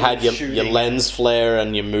mention you had your lens flare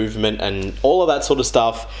and your movement and all of that sort of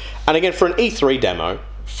stuff. And again, for an E3 demo,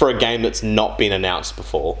 for a game that's not been announced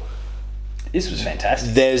before, this was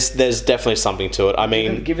fantastic. There's definitely something to it. I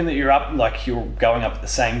mean, given that you're going up at the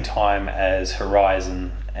same time as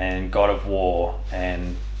Horizon and God of War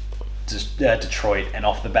and Detroit, and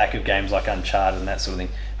off the back of games like Uncharted and that sort of thing,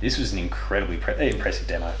 this was an incredibly impressive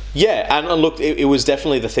demo. Yeah, and look, it was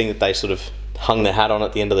definitely the thing that they sort of hung their hat on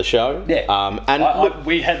at the end of the show. Yeah,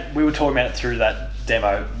 we were talking about it through that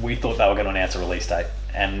demo. We thought they were going to announce a release date,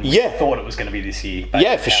 and we Yeah. thought it was going to be this year.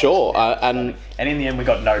 Yeah, for sure. And in the end, we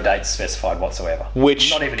got no dates specified whatsoever.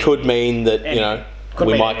 which Not even could in- mean that, Could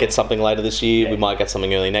we mean might any- get something later this year, we Yeah. might get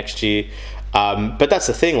something early next year. But that's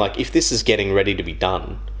the thing, like, if this is getting ready to be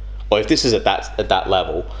done, or if this is at that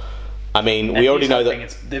level, I mean, And we already here's know hoping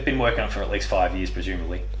that, they've been working on it for at least 5 years,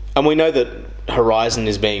 presumably. and we know that Horizon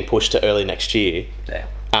is being pushed to early next year, Yeah.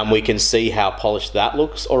 and we can see how polished that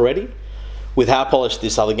looks already, with how polished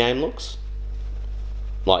this other game looks.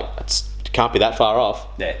 Like, it can't be that far off.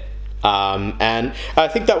 Yeah. And I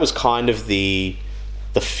think that was kind of the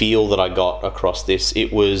feel that I got across this.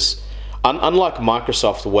 It was unlike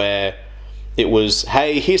Microsoft, where it was,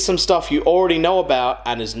 hey, here's some stuff you already know about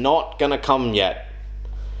and is not going to come yet.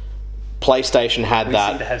 PlayStation had We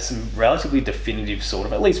seem to have some relatively definitive sort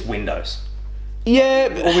of, at least windows. Yeah,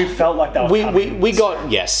 Or we felt like that was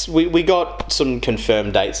we got some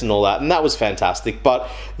confirmed dates and all that, and that was fantastic. But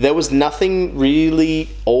there was nothing really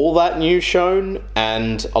all that new shown,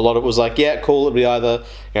 and a lot of it was like, yeah, cool. It'll be either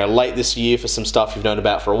late this year for some stuff you've known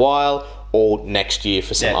about for a while, or next year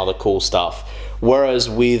for some other cool stuff. Whereas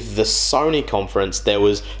with the Sony conference, there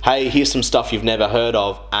was, hey, here's some stuff you've never heard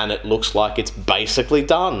of, and it looks like it's basically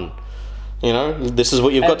done. This is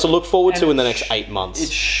what you've got to look forward to in the next 8 months. It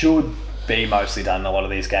should be mostly done in a lot of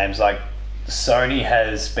these games. Like, Sony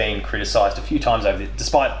has been criticised a few times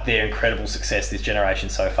despite their incredible success this generation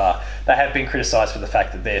so far. They have been criticised for the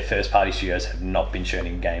fact that their first-party studios have not been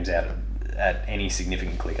churning games out at any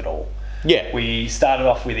significant click at all. Yeah, We started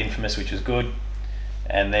off with Infamous, which was good,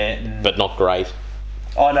 and then... but not great.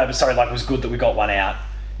 Oh, no, but sorry, it was good that we got one out.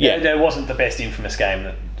 Yeah. It wasn't the best Infamous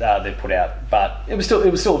game that they put out, but it was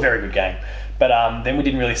still a very good game. But then we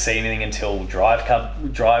didn't really see anything until Drive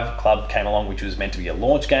Club came along, which was meant to be a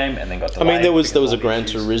launch game, and then got delayed. I mean, there was because a of all Gran the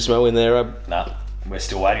issues. Turismo in there. No, we're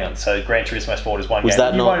still waiting on it. So Gran Turismo Sport is one Was game.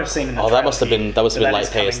 that You not- won't have seen in the that trailers must have here, been late but that is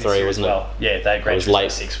coming this PS3, year wasn't as it? well. Yeah, that Gran was Turismo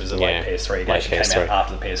late. 6 was a Yeah, late PS3 game. late It came PS3. out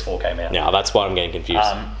after the PS4 came out. Yeah, that's why I'm getting confused.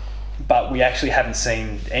 But we actually haven't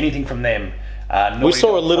seen anything from them. We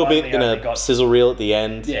saw a little bit in a sizzle reel at the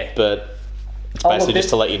end, Yeah. but it's Oh, look, basically just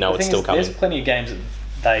to let you know the it's thing still is, coming. There's plenty of games that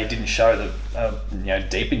they didn't show that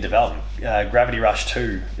deep in development. Gravity Rush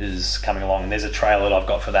 2 is coming along, and there's a trailer that I've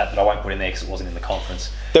got for that I won't put in there because it wasn't in the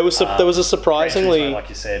conference. There was a Gran Turismo, surprisingly like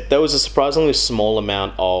you said. there was a surprisingly small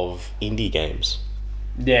amount of indie games.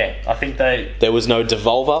 Yeah, I think they. There was no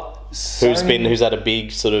Devolver, Sony- who's had a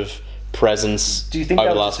big sort of presence Do you think over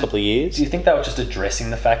they the were last just couple of years. Do you think they were just addressing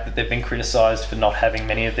the fact that they've been criticised for not having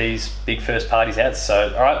many of these big first parties out?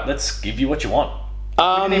 So, all right, let's give you what you want. We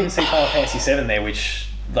didn't even see Final Fantasy VII there, which,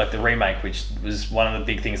 like the remake, which was one of the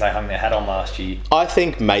big things they hung their hat on last year. I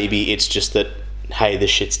think maybe it's just that, hey, the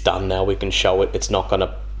shit's done now. We can show it. It's not going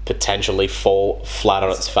to potentially fall flat on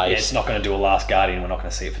its Yeah, face. it's not going to do a Last Guardian. We're not going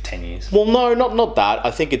to see it for 10 years. Well, no, not that.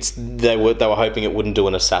 I think it's they were hoping it wouldn't do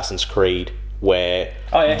an Assassin's Creed where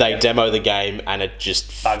they demo the game and it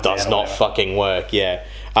just Bugs does out or not whatever. fucking work. Yeah,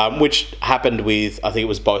 which happened with, I think it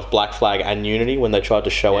was both Black Flag and Unity when they tried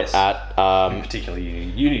to show Yes. it at Particularly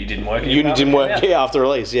Unity. Unity didn't work. Unity didn't work after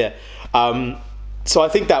release. Yeah, so I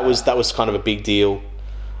think that was kind of a big deal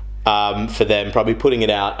for them, probably putting it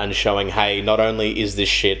out and showing, hey, not only does this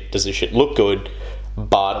shit look good,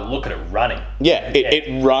 but Look at it running. yeah,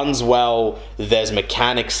 it runs well. There's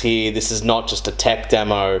mechanics here. This is not just a tech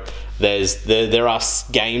demo. There are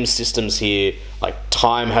game systems here. Like,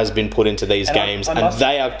 time has been put into these And games, I and must-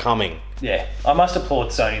 they are coming. Yeah, I must applaud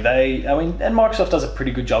Sony. And Microsoft does a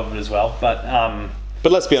pretty good job of it as well. But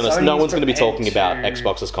But let's be honest, no Sony's one's going to be prepared talking about to-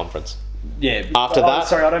 Xbox's conference. yeah. After that-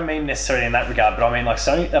 sorry, I don't mean necessarily in that regard, but I mean like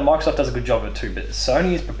Sony. Microsoft does a good job of it too. But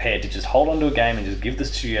Sony is prepared to just hold on to a game and just give the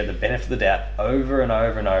studio the benefit of the doubt over and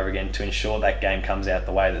over and over again to ensure that game comes out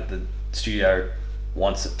the way that the studio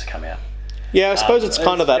wants it to come out. Yeah, I suppose it's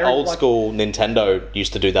kind it's of that very, old like- school Nintendo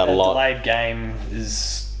used to do that a A lot. delayed game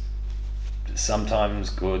is sometimes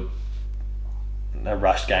good. A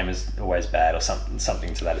rushed game is always bad, or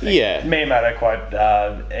something to that effect. Yeah. Miyamoto quote,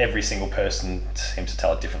 every single person seems to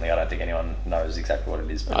tell it differently. I don't think anyone knows exactly what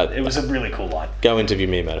it is, but it was a really cool line. Go interview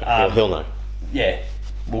Miyamoto. He'll know. Yeah,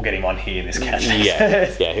 we'll get him on here in this cast.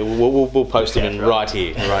 Yeah. We'll post him in right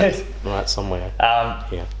here, right somewhere.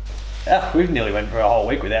 Yeah. We nearly went for a whole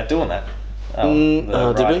week without doing that. Did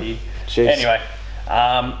we? Here. Jeez. Anyway,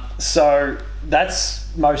 so that's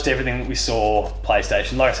most everything that we saw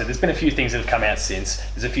PlayStation. Like I said, there's been a few things that have come out since.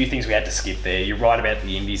 There's a few things we had to skip there. You're right about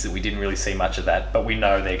the indies that we didn't really see much of that, but we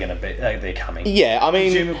know they're going to be they're coming. Yeah, I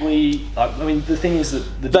mean, Presumably, I mean the thing is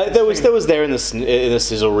that there was there in the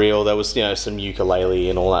sizzle reel. There was some ukulele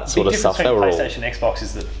and all that sort of stuff. The They difference were between all PlayStation and Xbox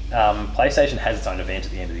is that PlayStation has its own event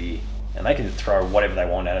at the end of the year. and they can throw whatever they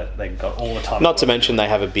want at it. They've got all the time. Not to mention they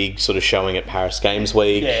have a big sort of showing at Paris Games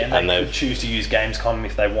Week. Yeah, and they could choose to use Gamescom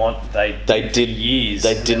if they want. They did for years.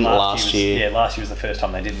 They didn't last year. Yeah, last year was the first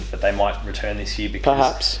time they didn't, but they might return this year because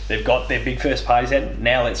perhaps they've got their big first parties out.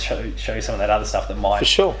 Now let's show you some of that other stuff that might for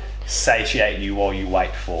sure satiate you while you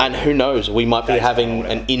wait for. And who knows, we might be Gamescom having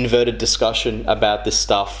an inverted discussion about this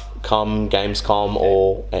stuff come Gamescom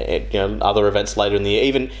or other events later in the year.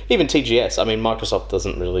 Even TGS. I mean, Microsoft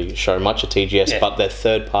doesn't really show much at TGS, but their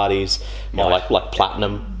third parties, like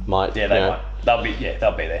Platinum, might. Yeah, they might. They'll be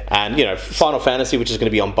there. And Final Fantasy, which is going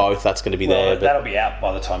to be on both, that's going to be there. But that'll be out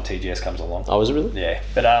by the time TGS comes along. Oh, is it really? Yeah,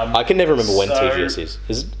 but I can never remember when TGS is.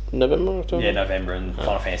 Is it November, October? Yeah, November, and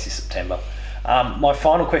Final Fantasy September. My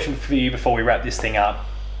final question for you before we wrap this thing up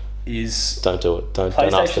is... Don't do it. Don't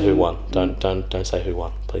ask for who won. Don't say who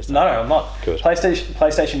won, please. No, I'm not. Good.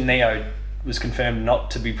 PlayStation Neo was confirmed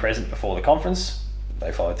not to be present before the conference.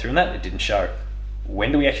 They followed through on that. It didn't show.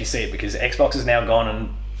 When do we actually see it? Because Xbox has now gone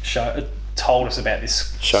and told us about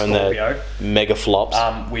this Scorpio, their mega flops,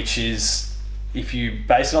 which is, if you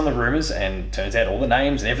base it on the rumors, and turns out all the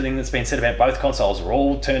names and everything that's been said about both consoles are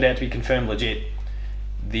all turned out to be confirmed legit.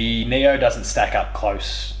 The Neo doesn't stack up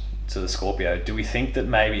close to the Scorpio. Do we think that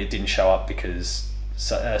maybe it didn't show up because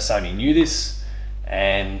Sony knew this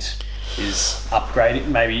and is upgrading,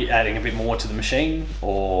 maybe adding a bit more to the machine?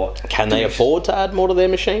 Or can they afford to add more to their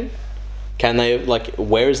machine? Can they,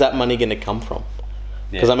 where is that money going to come from?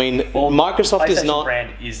 Because Microsoft is not...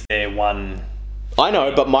 brand is their one... I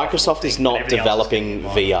know, but Microsoft is not developing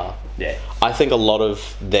VR. Yeah. I think a lot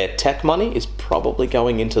of their tech money is probably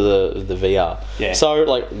going into the VR. Yeah. So,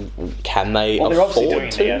 can they afford they're obviously doing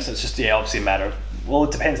to? It now, so it's just, obviously a matter of... Well,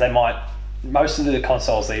 it depends. They might... Most of the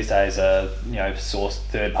consoles these days are, sourced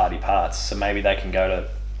third-party parts, so maybe they can go to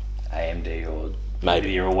AMD or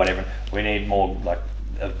NVIDIA or whatever. We need more,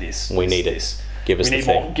 of this. We need this. Give us the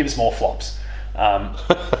thing. Give us more flops.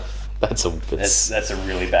 That's a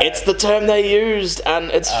really bad... It's the term they used, and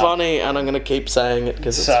it's funny, and I'm going to keep saying it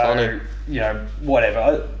because it's funny.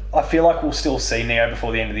 Whatever. I feel like we'll still see Neo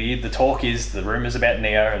before the end of the year. The talk is, the rumours about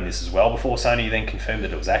Neo, and this is well before Sony then confirmed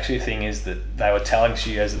that it was actually a thing, is that they were telling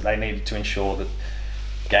studios that they needed to ensure that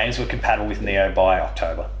games were compatible with Neo by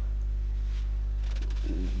October.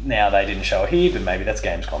 Now, they didn't show it here, but maybe that's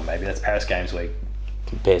Gamescom, maybe that's Paris Games Week.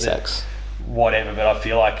 PSX. Whatever, but I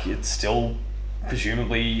feel like it's still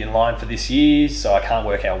presumably in line for this year, so I can't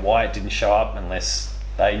work out why it didn't show up unless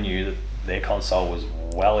they knew that their console was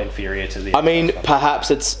well inferior to the... I mean,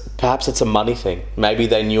 perhaps it's a money thing. Maybe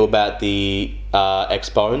they knew about the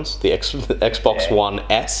Xbones, the Xbox One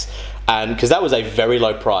S, and because that was a very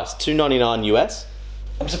low price, $299 US.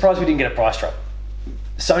 I'm surprised we didn't get a price drop.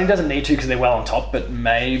 Sony doesn't need to because they're well on top, but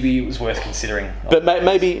maybe it was worth considering. But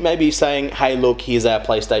maybe saying, hey, look, here's our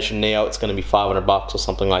PlayStation Neo, it's going to be $500 or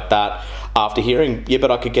something like that. After hearing,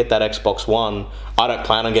 but I could get that Xbox One. I don't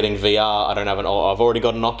plan on getting VR. I've already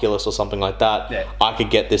got an Oculus or something like that. Yeah. I could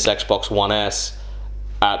get this Xbox One S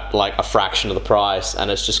at a fraction of the price,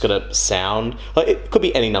 and it's just going to sound it could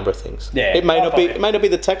be any number of things. Yeah, it may not be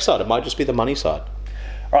the tech side. It might just be the money side.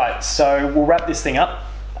 All right, so we'll wrap this thing up.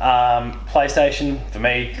 PlayStation, for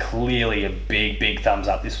me, clearly a big thumbs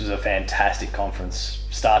up. This was a fantastic conference,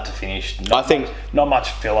 start to finish. Not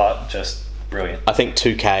much filler, just brilliant. I think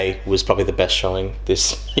 2K was probably the best showing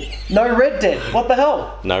this year. No Red Dead. What the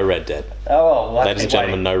hell? No Red Dead. Oh, well, ladies and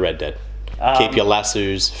gentlemen, no Red Dead. Keep your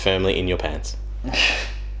lassos firmly in your pants.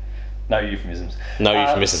 No euphemisms. No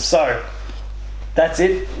euphemisms. So, that's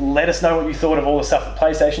it. Let us know what you thought of all the stuff that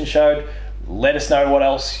PlayStation showed. Let us know what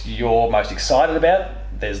else you're most excited about.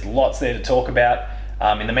 There's lots there to talk about.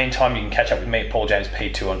 In the meantime, you can catch up with me at Paul James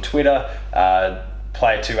P2 on Twitter.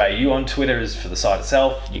 Player2AU on Twitter is for the site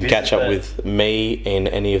itself. You can catch up with me in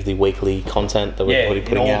any of the weekly content that we're putting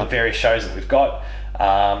out. in all the various shows that we've got.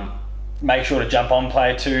 Make sure to jump on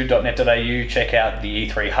player2.net.au, check out the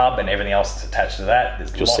E3 Hub and everything else that's attached to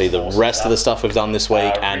that. You'll see the rest of the stuff we've done this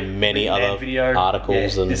week and many other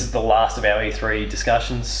articles. And this is the last of our E3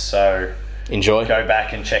 discussions, so enjoy. Go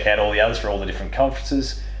back and check out all the others for all the different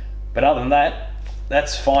conferences. But other than that,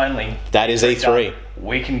 that's finally... That is E3. Done.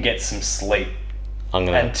 We can get some sleep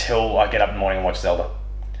until I get up in the morning and watch Zelda.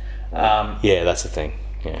 Yeah, that's the thing.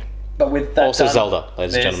 Yeah. But with that also done, Zelda,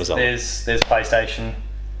 ladies and gentlemen, Zelda. There's PlayStation.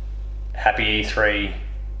 Happy E3,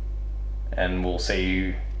 and we'll see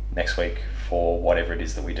you next week for whatever it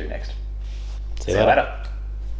is that we do next. See you later.